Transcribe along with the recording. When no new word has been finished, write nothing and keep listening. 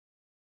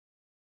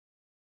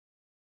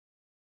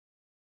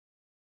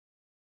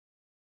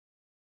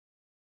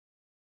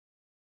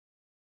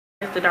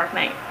It's The Dark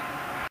Knight.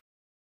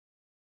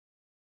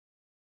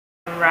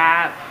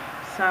 Rap,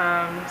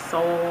 some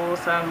soul,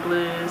 some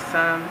blues,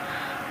 some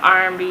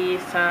R&B,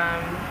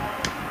 some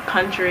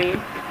country,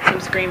 some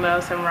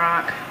screamo, some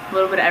rock, a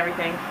little bit of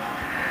everything.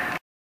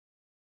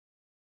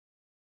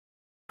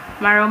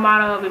 My role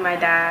model will be my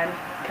dad,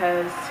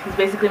 because he's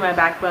basically my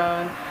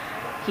backbone.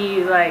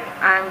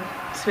 I'm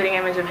a spitting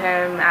image of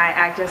him. I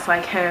act just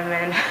like him,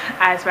 and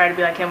I aspire to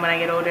be like him when I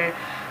get older,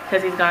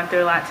 because he's gone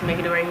through a lot to make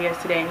it to where he is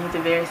today, and he's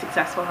a very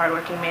successful,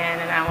 hardworking man,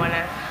 and I want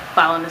to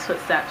follow in his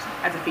footsteps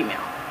as a female.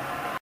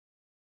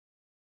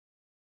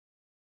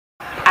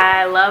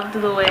 I loved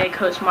the way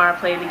Coach Mar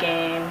played the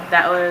game.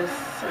 That was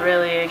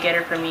really a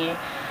getter for me.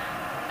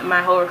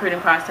 My whole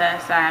recruiting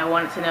process, I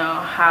wanted to know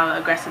how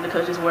aggressive the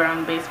coaches were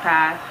on the base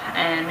path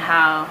and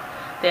how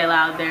they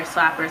allowed their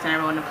slappers and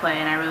everyone to play,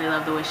 and I really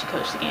loved the way she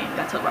coached the game.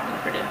 That's what brought me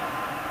to Purdue.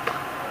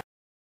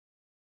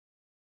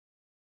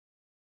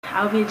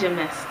 I would be a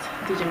gymnast,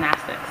 do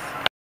gymnastics.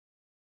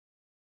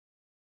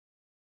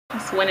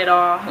 Just win it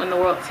all, win the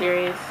World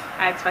Series.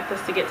 I expect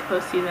us to get to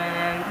postseason,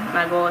 and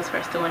my goal is for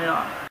us to win it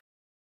all.